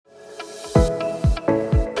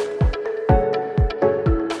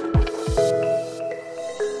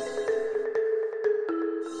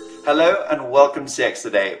Hello and welcome to CX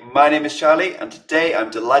Today. My name is Charlie, and today I'm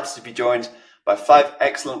delighted to be joined by 5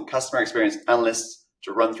 excellent customer experience analysts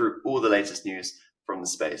to run through all the latest news from the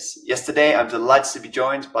space. Yesterday, I'm delighted to be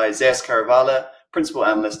joined by Zeus Caravala, Principal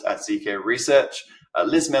Analyst at ZK Research,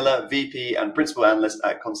 Liz Miller, VP and Principal Analyst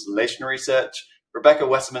at Constellation Research, Rebecca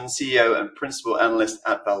Wesserman, CEO and Principal Analyst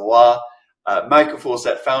at Valois, Michael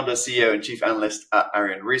Fawcett, Founder, CEO and Chief Analyst at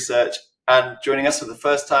Arian Research, and joining us for the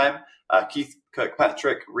first time, Keith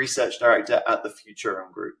Kirkpatrick, Research Director at the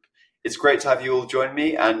Futurum Group. It's great to have you all join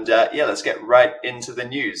me, and let's get right into the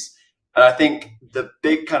news. And I think the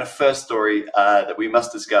big kind of first story that we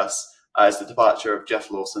must discuss is the departure of Jeff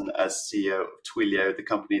Lawson as CEO of Twilio, the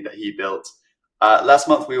company that he built. Last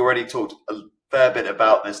month, we already talked a fair bit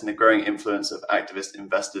about this and the growing influence of activist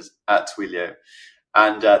investors at Twilio.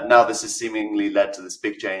 And now this has seemingly led to this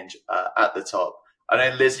big change at the top. I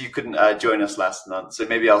know, Liz, you couldn't join us last month, so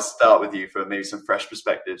maybe I'll start with you for maybe some fresh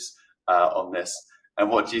perspectives on this. And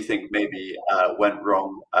what do you think maybe went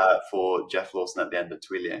wrong for Jeff Lawson at the end of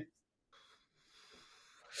Twilio?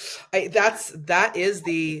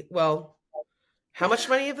 How much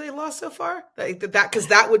money have they lost so far? Because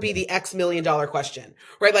that would be the X $1 million question,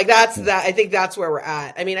 right? Like that's that. I think that's where we're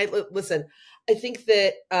at. I mean, I think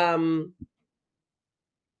that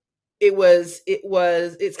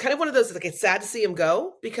it's kind of one of those, like, it's sad to see him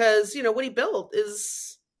go because, what he built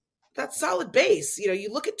is that solid base.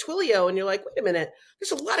 You look at Twilio and you're like, wait a minute,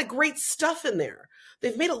 there's a lot of great stuff in there.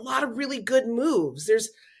 They've made a lot of really good moves. There's,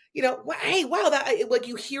 hey, wow, that, like,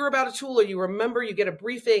 you hear about a tool or you remember, you get a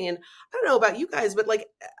briefing, and I don't know about you guys, but like,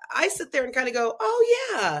 I sit there and kind of go, oh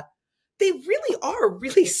yeah, they really are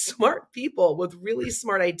really smart people with really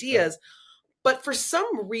smart ideas. But for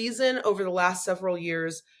some reason over the last several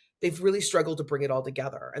years, they've really struggled to bring it all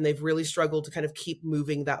together, and they've really struggled to kind of keep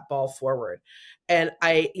moving that ball forward. And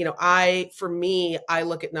for me, I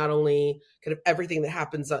look at not only kind of everything that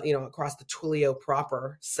happens, across the Twilio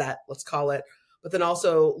proper set, let's call it, but then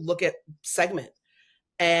also look at Segment.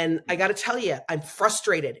 And I got to tell you, I'm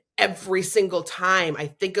frustrated every single time I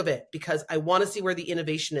think of it because I want to see where the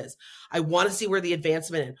innovation is. I want to see where the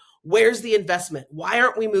advancement is. Where's the investment? Why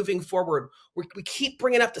aren't we moving forward? We keep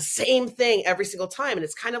bringing up the same thing every single time. And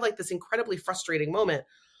it's kind of like this incredibly frustrating moment.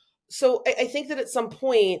 So I think that at some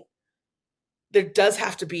point, there does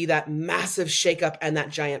have to be that massive shakeup and that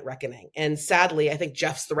giant reckoning. And sadly, I think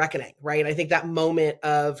Jeff's the reckoning, right? I think that moment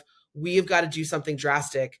of we've got to do something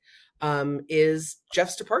drastic is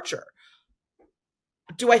Jeff's departure.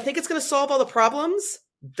 Do I think it's going to solve all the problems?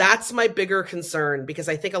 That's my bigger concern, because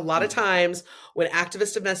I think a lot of times when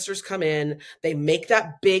activist investors come in, they make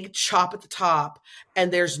that big chop at the top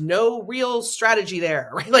and there's no real strategy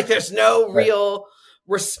there, right? Like there's no real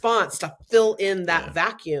response to fill in that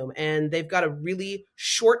vacuum. And they've got a really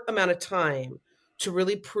short amount of time to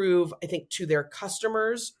really prove, I think, to their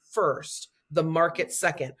customers first, the market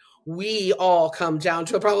second. We all come down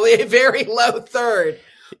to probably a very low third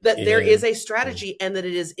that there is a strategy and that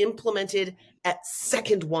it is implemented at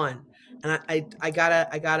second one. And I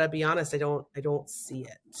gotta be honest, I don't see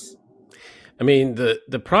it. I mean,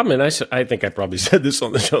 the problem, and I think I probably said this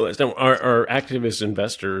on the show last time, are activist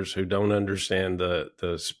investors who don't understand the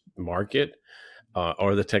market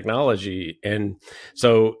or the technology. And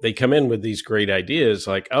so they come in with these great ideas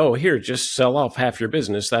like, oh, here, just sell off half your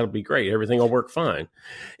business. That'll be great. Everything will work fine.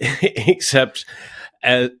 Except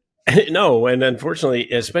no. And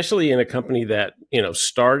unfortunately, especially in a company that,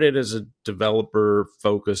 started as a developer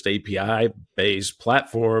focused API based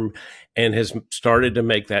platform and has started to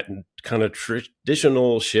make that kind of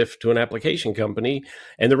traditional shift to an application company,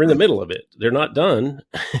 and they're in the middle of it. They're not done.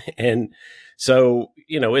 And so,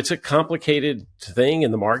 it's a complicated thing,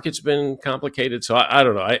 and the market's been complicated. So I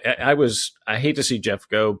don't know. I hate to see Jeff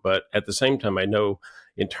go, but at the same time, I know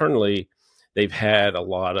internally they've had a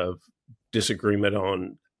lot of disagreement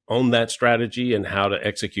on that strategy and how to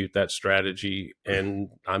execute that strategy. And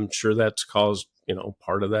I'm sure that's caused,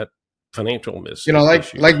 part of that financial miss.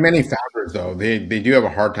 Like many founders, though, they do have a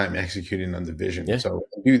hard time executing on the vision. Yeah. So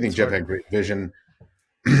I do think Jeff had great vision.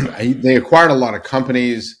 They acquired a lot of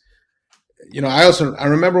companies. I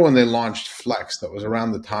remember when they launched Flex, that was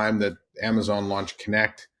around the time that Amazon launched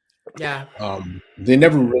Connect. Yeah. They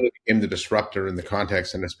never really became the disruptor in the contact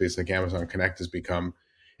center space like Amazon Connect has become.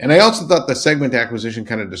 And I also thought the Segment acquisition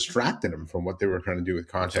kind of distracted them from what they were trying to do with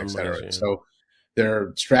contact center. Yeah. So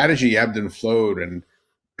their strategy ebbed and flowed. And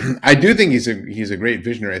I do think he's a great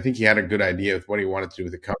visionary. I think he had a good idea of what he wanted to do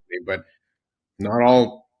with the company, but not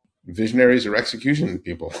all visionaries or execution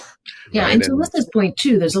people. Yeah, right? And to Liz's point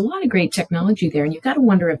too, there's a lot of great technology there, and you've got to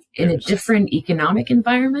wonder if in a different economic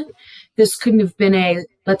environment, this couldn't have been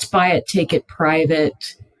let's buy it, take it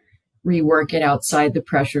private, rework it outside the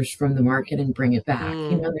pressures from the market and bring it back.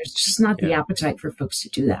 There's just not the appetite for folks to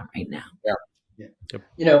do that right now. Yeah.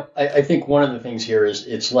 I think one of the things here is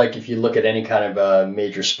it's like if you look at any kind of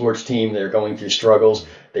major sports team, they're going through struggles,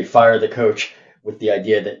 they fire the coach with the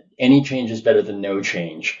idea that any change is better than no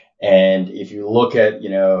change. And if you look at,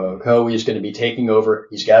 Coe is going to be taking over.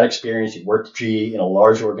 He's got experience. He worked at GE in a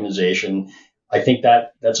large organization. I think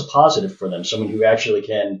that's a positive for them. Someone who actually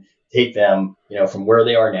can take them, from where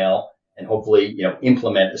they are now and hopefully,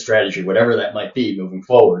 implement a strategy, whatever that might be moving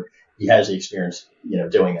forward. He has the experience,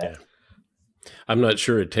 doing that. I'm not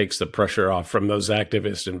sure it takes the pressure off from those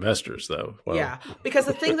activist investors, though. Well, yeah, because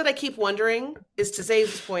the thing that I keep wondering is, to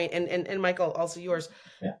Zave's point, and Michael, also yours,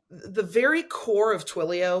 the very core of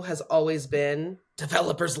Twilio has always been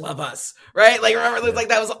developers love us, right? Like, remember, like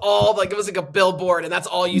that was all, like, it was like a billboard, and that's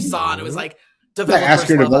all you saw, and it was like, developers ask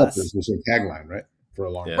your love developers us. Was a tagline, right? For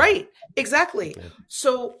a long time. Right, exactly. Yeah.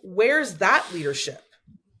 So where's that leadership?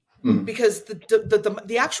 Because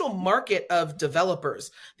the actual market of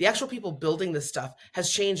developers, the actual people building this stuff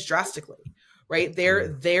has changed drastically, right?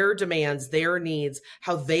 Their demands, their needs,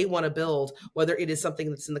 how they want to build, whether it is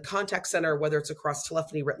something that's in the contact center, whether it's across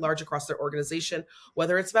telephony writ large across their organization,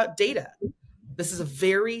 whether it's about data. This is a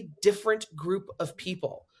very different group of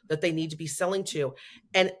people that they need to be selling to.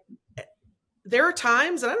 And there are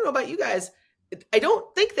times, and I don't know about you guys, I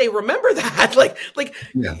don't think they remember that.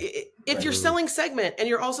 If you're selling Segment and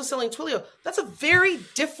you're also selling Twilio, that's a very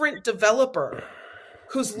different developer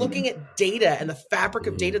who's looking at data and the fabric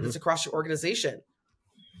of data that's across your organization.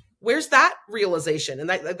 Where's that realization? And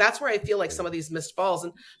that's where I feel like some of these missed balls.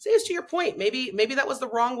 And say, to your point, maybe that was the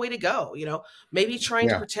wrong way to go. Maybe trying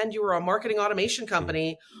to pretend you were a marketing automation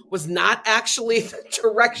company was not actually the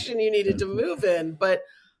direction you needed to move in. But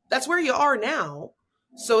that's where you are now.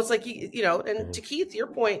 So it's like, and to Keith, your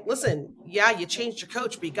point, listen, you changed your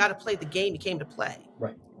coach, but you got to play the game you came to play.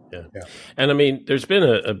 Right. Yeah. And I mean, there's been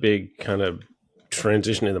a big kind of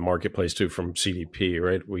transition in the marketplace too from CDP,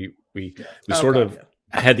 right? We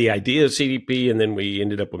had the idea of CDP, and then we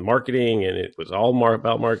ended up with marketing, and it was all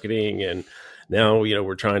about marketing. And now,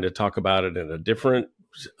 we're trying to talk about it in a different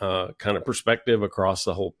kind of perspective across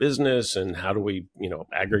the whole business, and how do we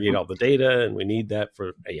aggregate all the data, and we need that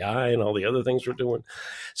for AI and all the other things we're doing.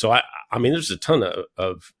 So I mean there's a ton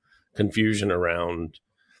of confusion around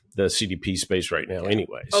the CDP space right now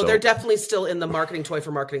anyway. So they're definitely still in the marketing toy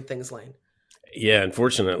for marketing things lane. Yeah,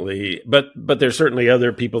 unfortunately, but there's certainly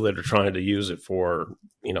other people that are trying to use it for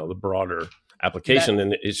the broader application,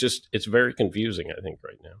 and it's very confusing, I think,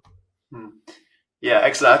 right now. Yeah,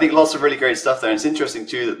 excellent. I think lots of really great stuff there. And it's interesting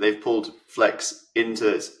too that they've pulled Flex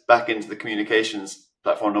back into the communications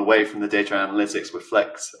platform, away from the data analytics with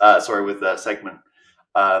Segment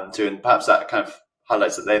too. And perhaps that kind of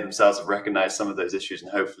highlights that they themselves have recognized some of those issues,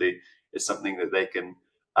 and hopefully it's something that the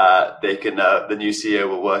new CEO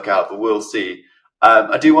will work out, but we'll see.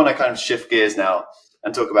 I do want to kind of shift gears now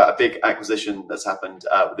and talk about a big acquisition that's happened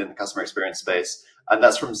within the customer experience space. And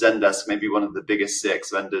that's from Zendesk, maybe one of the biggest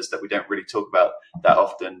CX vendors that we don't really talk about that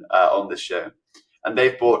often on this show. And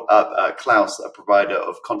they've bought up Klaus, a provider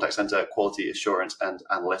of contact center quality assurance and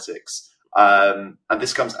analytics. And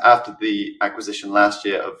this comes after the acquisition last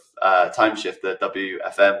year of Timeshift, the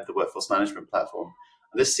WFM, the workforce management platform.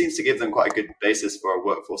 And this seems to give them quite a good basis for a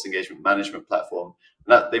workforce engagement management platform.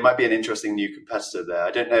 And that they might be an interesting new competitor there.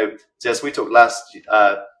 I don't know. Jess, we talked last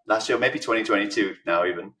year, maybe 2022 now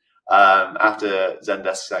even. After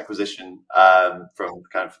Zendesk's acquisition from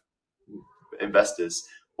kind of investors.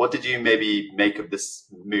 What did you maybe make of this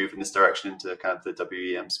move in this direction into kind of the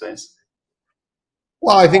WEM space?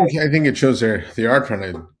 Well, I think it shows they are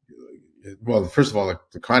trying to. Well, first of all,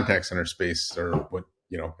 the contact center space, or what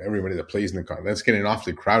everybody that plays in the contact, that's getting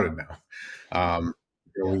awfully crowded now.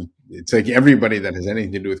 It's like everybody that has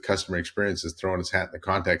anything to do with customer experience is throwing his hat in the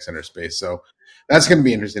contact center space. So that's going to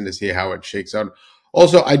be interesting to see how it shakes out.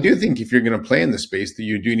 Also, I do think if you're going to play in the space, that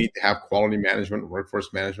you do need to have quality management,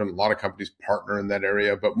 workforce management. A lot of companies partner in that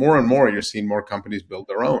area, but more and more, you're seeing more companies build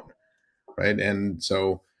their own, right? And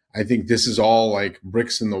so I think this is all like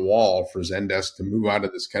bricks in the wall for Zendesk to move out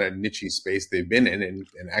of this kind of niche space they've been in and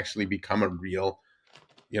actually become a real,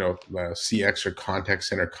 CX or contact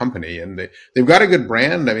center company. And they've got a good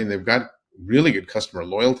brand. I mean, they've got really good customer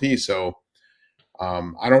loyalty. So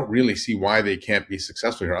I don't really see why they can't be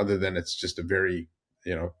successful here, other than it's just a very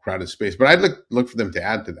crowded space. But I'd look for them to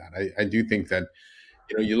add to that. I do think that,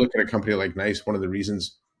 you look at a company like NICE, one of the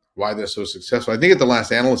reasons why they're so successful. I think at the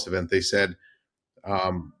last analyst event, they said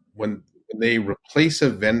when they replace a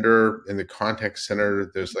vendor in the contact center,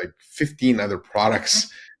 there's like 15 other products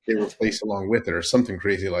they replace along with it, or something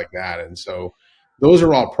crazy like that. And so those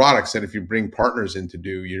are all products that if you bring partners in to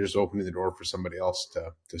do, you're just opening the door for somebody else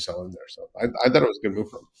to sell in there. So I thought it was a good move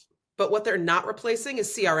for them. But what they're not replacing is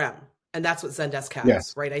CRM. And that's what Zendesk has,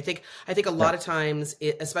 yes. right? I think a lot of times,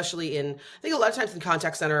 especially in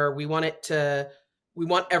contact center, we want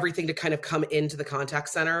everything to kind of come into the contact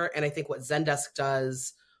center. And I think what Zendesk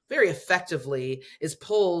does very effectively is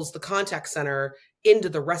pulls the contact center into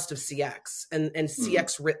the rest of CX and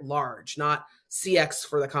CX writ large, not CX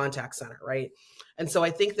for the contact center, right? And so I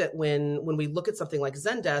think that when we look at something like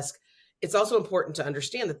Zendesk, it's also important to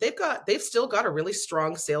understand that they've still got a really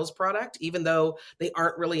strong sales product, even though they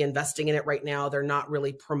aren't really investing in it right now. They're not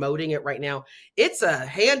really promoting it right now. It's a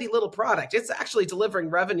handy little product. It's actually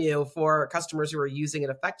delivering revenue for customers who are using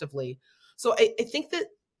it effectively. So I think that,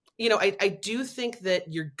 I do think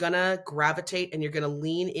that you're going to gravitate and you're going to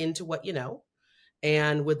lean into what you know.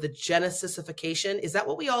 And with the Genesisification, is that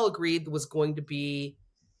what we all agreed was going to be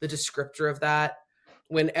the descriptor of that?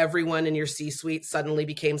 When everyone in your C-suite suddenly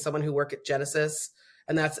became someone who worked at Genesys,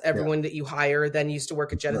 and that's everyone that you hire then used to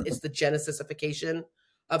work at Genesys. It's the Genesisification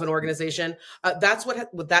of an organization. That's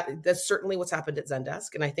certainly what's happened at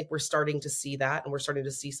Zendesk, and I think we're starting to see that, and we're starting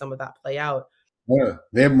to see some of that play out. Yeah,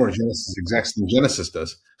 they have more Genesys execs than Genesys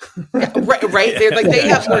does. Yeah, right. They're like they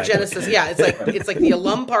have more Genesys. Yeah, it's like the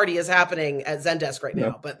alum party is happening at Zendesk right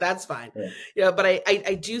now, but that's fine. Yeah, but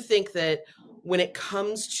I do think that when it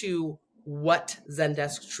comes to what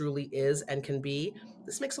Zendesk truly is and can be,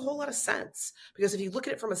 this makes a whole lot of sense. Because if you look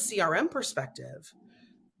at it from a CRM perspective,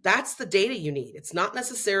 that's the data you need. It's not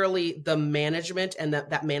necessarily the management and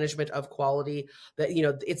that management of quality that,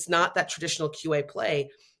 it's not that traditional QA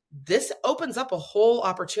play. This opens up a whole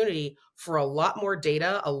opportunity for a lot more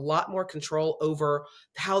data, a lot more control over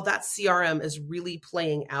how that CRM is really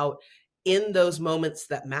playing out in those moments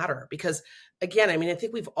that matter. Because again, I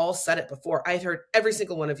think we've all said it before. I've heard every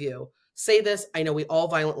single one of you say this. I know we all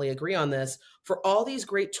violently agree on this. For all these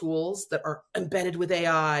great tools that are embedded with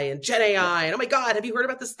AI and Gen AI, and oh my God, have you heard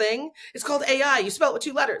about this thing? It's called AI. You spell it with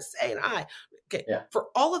two letters, A and I. Okay. Yeah. For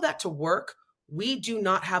all of that to work, we do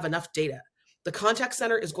not have enough data. The contact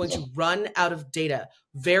center is going to run out of data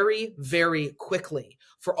very, very quickly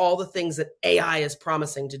for all the things that AI is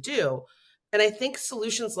promising to do. And I think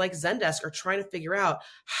solutions like Zendesk are trying to figure out,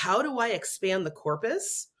 how do I expand the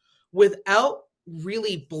corpus without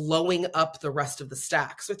really blowing up the rest of the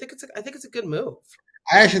stack? So I think it's a good move.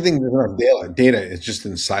 I actually think there's enough data. It's just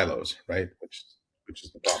in silos, right? Which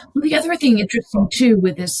is the problem. Well, the other thing interesting too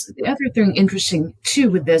with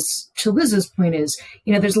this, to Liz's point is,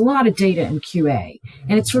 there's a lot of data in QA,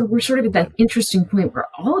 and we're sort of at that interesting point where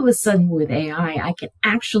all of a sudden with AI, I can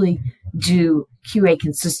actually do QA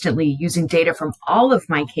consistently using data from all of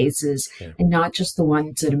my cases and not just the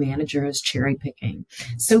ones that a manager is cherry picking.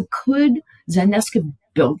 So could Zendesk have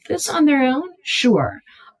built this on their own? Sure.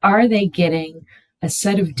 Are they getting a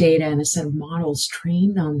set of data and a set of models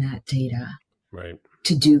trained on that data? Right.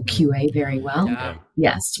 To do QA very well. Yeah.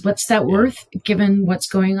 Yes. What's that worth given what's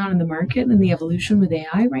going on in the market and the evolution with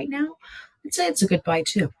AI right now? I'd say it's a good buy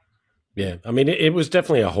too. Yeah. It was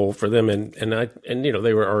definitely a hole for them, and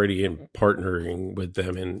they were already in partnering with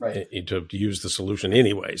them and to use the solution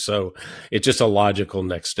anyway. So it's just a logical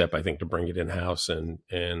next step, I think, to bring it in house and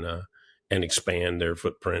expand their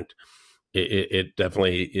footprint. It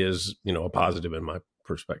definitely is, a positive in my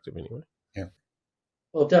perspective anyway. Yeah.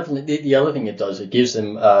 Well, definitely. The other thing it does, it gives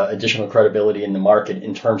them additional credibility in the market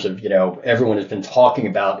in terms of, everyone has been talking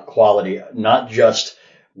about quality, not just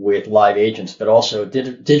with live agents, but also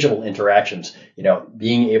digital interactions,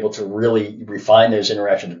 being able to really refine those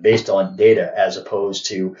interactions based on data as opposed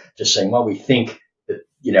to just saying, well, we think that,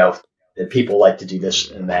 that people like to do this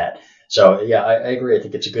and that. So, yeah, I agree. I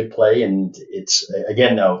think it's a good play. And it's,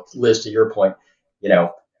 again, though, Liz, to your point,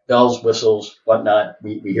 bells, whistles, whatnot.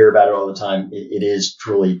 We hear about it all the time. It is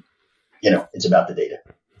truly, it's about the data.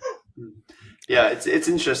 Yeah, it's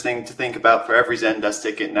interesting to think about. For every Zendesk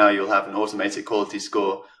ticket now, you'll have an automated quality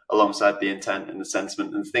score alongside the intent and the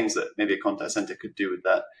sentiment and things that maybe a contact center could do with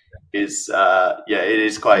that. It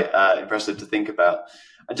is quite impressive to think about.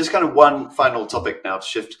 And just kind of one final topic now to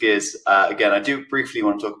shift gears. Again, I do briefly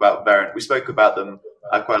want to talk about Verint. We spoke about them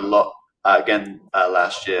quite a lot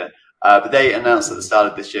last year. But they announced at the start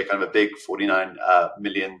of this year kind of a big $49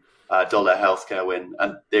 million healthcare win.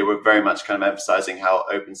 And they were very much kind of emphasizing how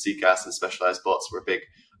open CCaaS and specialized bots were a big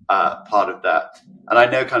part of that. And I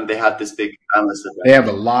know kind of they had this big analyst event. They have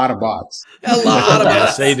a lot of bots. A lot of bots.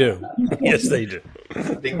 Yes, they do. Yes, they do.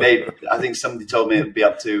 I think somebody told me it'd be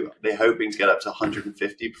they're hoping to get up to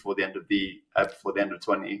 150 before the end of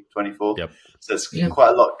 2024. Yep. So it's quite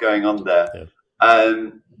a lot going on there. Yep.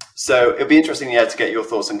 So it'll be interesting, to get your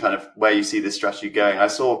thoughts on kind of where you see this strategy going. I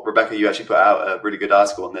saw, Rebecca, you actually put out a really good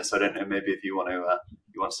article on this. So I don't know, maybe if you want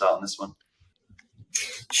to start on this one.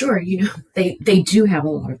 Sure. They do have a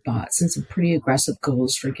lot of bots and some pretty aggressive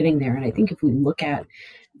goals for getting there. And I think if we look at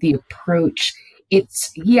the approach,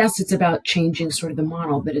 it's about changing sort of the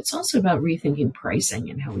model, but it's also about rethinking pricing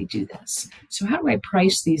and how we do this. So how do I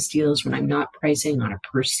price these deals when I'm not pricing on a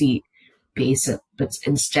per seat basis, but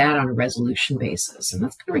instead on a resolution basis? And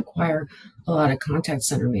that's going to require a lot of contact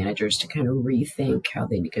center managers to kind of rethink how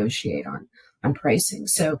they negotiate on pricing.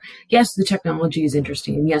 So yes, the technology is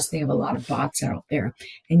interesting, and yes, they have a lot of bots out there,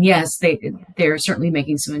 and yes, they're certainly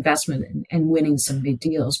making some investment and winning some big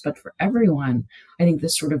deals. But for everyone, I think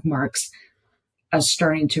this sort of marks us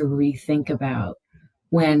starting to rethink about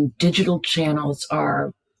when digital channels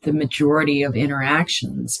are the majority of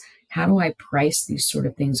interactions, how do I price these sort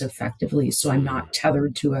of things effectively so I'm not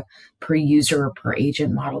tethered to a per user or per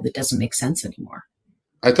agent model that doesn't make sense anymore?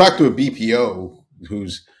 I talked to a BPO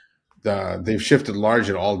they've shifted large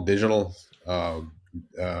at all digital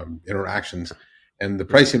interactions, and the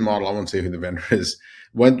pricing model, I won't say who the vendor is.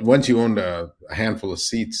 Once you owned a handful of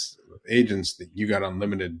seats, agents, that you got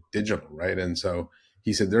unlimited digital, right? And so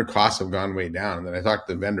he said their costs have gone way down. And then I talked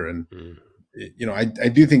to the vendor, and I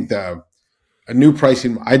do think a new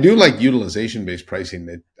pricing. I do like utilization-based pricing.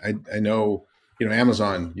 That I know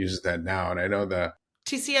Amazon uses that now, and I know the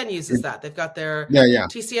TCN uses that. They've got their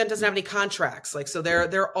TCN doesn't have any contracts, so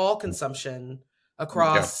they're all consumption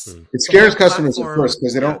across. Yeah. It scares customers at first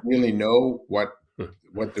because they don't really know what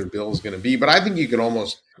their bill is going to be. But I think you could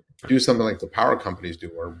almost do something like the power companies do,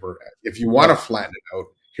 where if you want to flatten it out,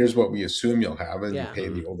 here's what we assume you'll have, and you pay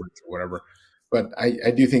the overage or whatever. But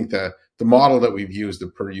I do think the model that we've used, the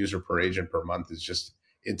per user, per agent, per month, is just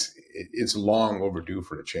it's long overdue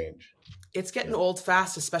for a change. It's getting old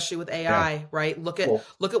fast, especially with AI, right? Look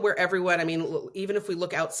at where everyone, even if we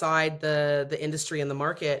look outside the industry and the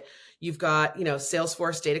market, you've got,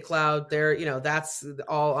 Salesforce, Data Cloud, that's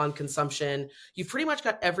all on consumption. You've pretty much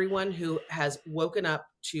got everyone who has woken up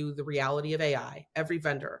to the reality of AI. Every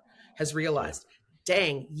vendor has realized,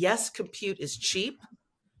 dang, yes, compute is cheap,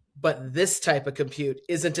 but this type of compute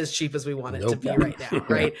isn't as cheap as we want it to be right now,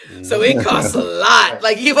 right? So it costs a lot.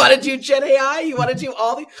 Like, you want to do Gen AI, you want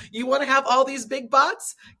to have all these big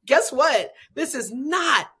bots. Guess what? This is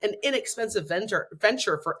not an inexpensive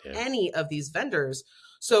venture for any of these vendors.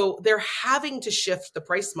 So they're having to shift the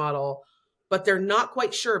price model, but they're not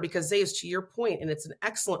quite sure because, Zayas, to your point, and it's an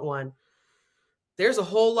excellent one, there's a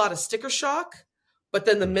whole lot of sticker shock. But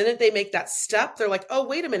then the minute they make that step, they're like, oh,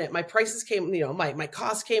 wait a minute, my prices came, my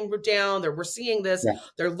costs came down. We're seeing this. Yeah.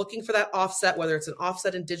 They're looking for that offset, whether it's an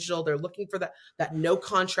offset in digital, they're looking for that no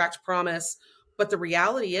contract promise. But the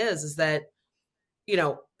reality is that,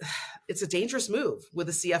 it's a dangerous move with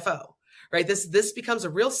a CFO, right? This becomes a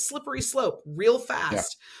real slippery slope real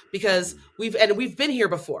fast because we've been here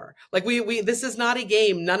before. Like this is not a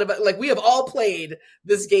game. None of it, like we have all played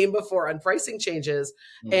this game before on pricing changes.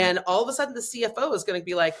 Mm-hmm. And all of a sudden the CFO is going to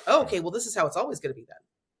be like, oh, okay, well, this is how it's always going to be then.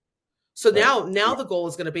 So now the goal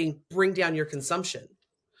is going to be bring down your consumption.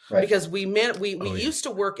 Right. Because we used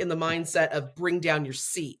to work in the mindset of bring down your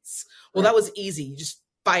seats. Well, that was easy. You just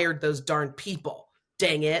fired those darn people.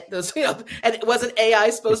 Dang it. And it wasn't AI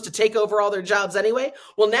supposed to take over all their jobs anyway.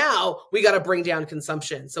 Well, now we got to bring down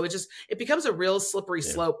consumption. So it becomes a real slippery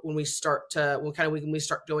slope when we start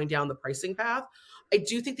going down the pricing path. I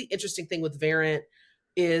do think the interesting thing with Verint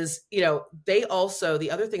is, they also, the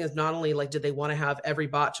other thing is not only did they want to have every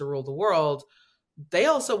bot to rule the world, they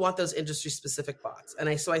also want those industry specific bots.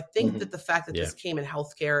 And so I think that the fact that this came in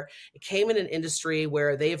healthcare, it came in an industry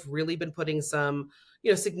where they've really been putting some,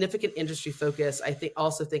 significant industry focus, I think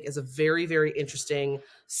is a very, very interesting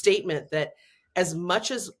statement that as much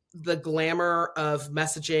as the glamour of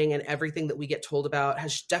messaging and everything that we get told about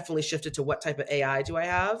has definitely shifted to what type of AI do I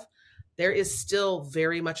have, there is still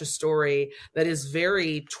very much a story that is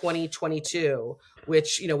very 2022,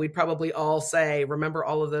 which, we'd probably all say, remember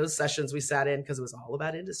all of those sessions we sat in because it was all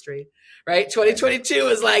about industry, right? 2022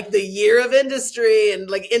 is like the year of industry and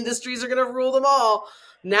industries are going to rule them all.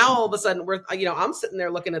 Now, all of a sudden, I'm sitting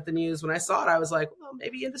there looking at the news. When I saw it, I was like, well,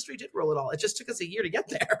 maybe industry did rule it all. It just took us a year to get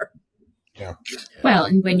there. Yeah. Well,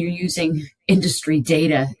 and when you're using industry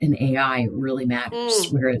data and AI, it really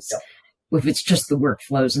matters. Whereas if it's just the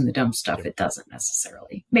workflows and the dumb stuff, it doesn't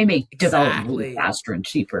necessarily. It may make development a little faster and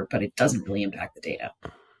cheaper, but it doesn't really impact the data.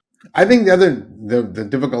 I think the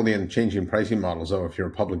difficulty in changing pricing models, though, if you're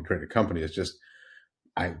a publicly traded company, is just,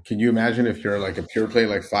 can you imagine if you're like a pure play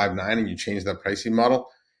like Five9 and you change that pricing model?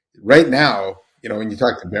 Right now, when you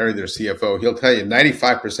talk to Barry, their CFO, he'll tell you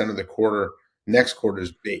 95% of the quarter next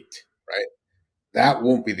quarter's baked, right? That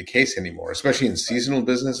won't be the case anymore, especially in seasonal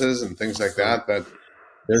businesses and things like that. That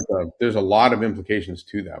there's a lot of implications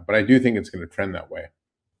to that, but I do think it's going to trend that way.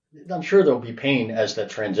 I'm sure there'll be pain as that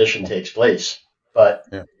transition takes place, but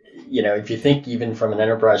if you think even from an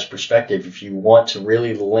enterprise perspective, if you want to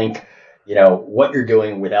really link, what you're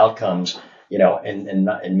doing with outcomes,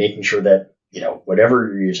 and making sure that whatever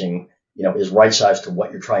you're using, is right sized to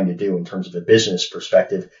what you're trying to do in terms of a business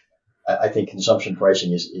perspective. I think consumption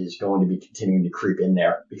pricing is going to be continuing to creep in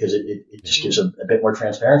there because it just gives a bit more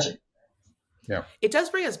transparency. Yeah, it does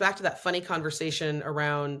bring us back to that funny conversation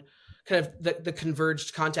around kind of the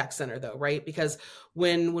converged contact center, though, right? Because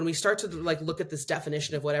when we start to look at this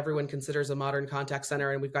definition of what everyone considers a modern contact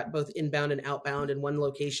center, and we've got both inbound and outbound in one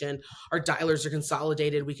location, our dialers are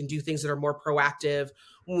consolidated, we can do things that are more proactive.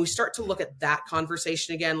 When we start to look at that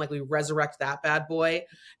conversation again, like we resurrect that bad boy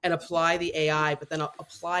and apply the AI, but then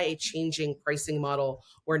apply a changing pricing model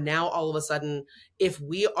where now all of a sudden, if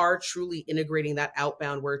we are truly integrating that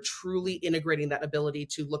outbound, we're truly integrating that ability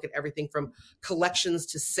to look at everything from collections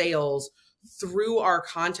to sales through our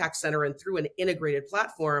contact center and through an integrated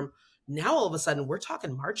platform. Now all of a sudden we're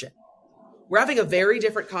talking margin. We're having a very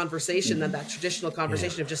different conversation than that traditional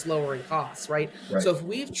conversation of just lowering costs, right? So if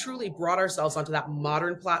we've truly brought ourselves onto that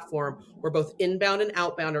modern platform where both inbound and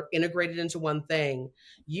outbound are integrated into one thing,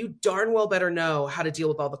 you darn well better know how to deal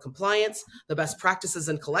with all the compliance, the best practices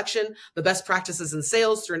in collection, the best practices in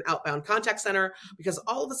sales through an outbound contact center, because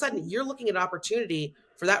all of a sudden you're looking at opportunity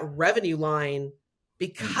for that revenue line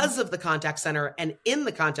because of the contact center and in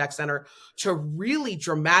the contact center to really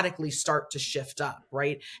dramatically start to shift up,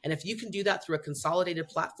 right? And if you can do that through a consolidated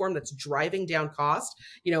platform that's driving down cost,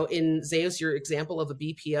 in Zeus, your example of a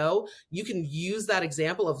BPO, you can use that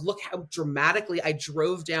example of look how dramatically I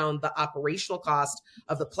drove down the operational cost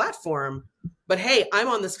of the platform. But hey, I'm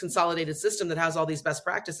on this consolidated system that has all these best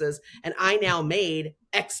practices, and I now made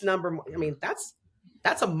X number. I mean, that's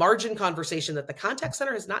a margin conversation that the contact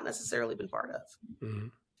center has not necessarily been part of. Mm-hmm.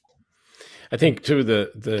 I think too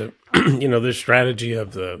the the strategy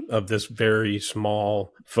of this very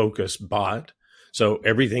small focused bot. So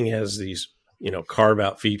everything has these carve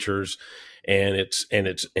out features, and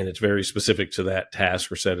it's very specific to that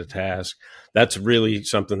task or set of tasks. That's really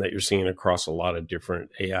something that you're seeing across a lot of different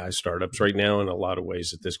AI startups right now, in a lot of ways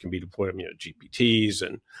that this can be deployed. GPTs,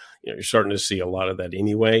 and you're starting to see a lot of that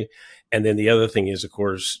anyway. And then the other thing is, of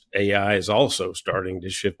course, AI is also starting to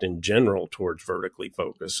shift in general towards vertically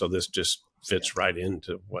focused. So this just fits right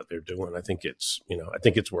into what they're doing. I think it's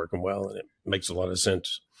working well, and it makes a lot of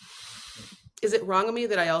sense. Is it wrong of me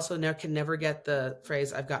that I also can never get the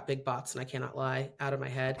phrase "I've got big bots and I cannot lie" out of my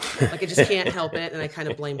head? Like I just can't help it, and I kind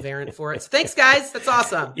of blame Verint for it. So thanks, guys. That's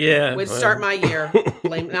awesome. Yeah. Way to start my year.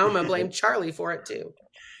 Now I'm gonna blame Charlie for it too.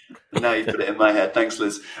 Now you put it in my head. Thanks,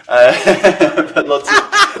 Liz. But lots of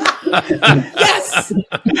yes,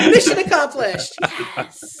 mission accomplished.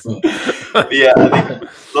 Yes. Yeah, I think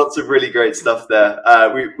lots of really great stuff there.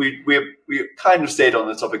 We kind of stayed on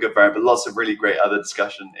the topic of Verint, but lots of really great other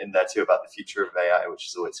discussion in there too about the future of AI, which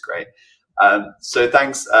is always great. So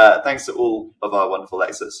thanks to all of our wonderful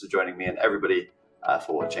experts for joining me, and everybody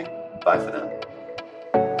for watching. Bye for now.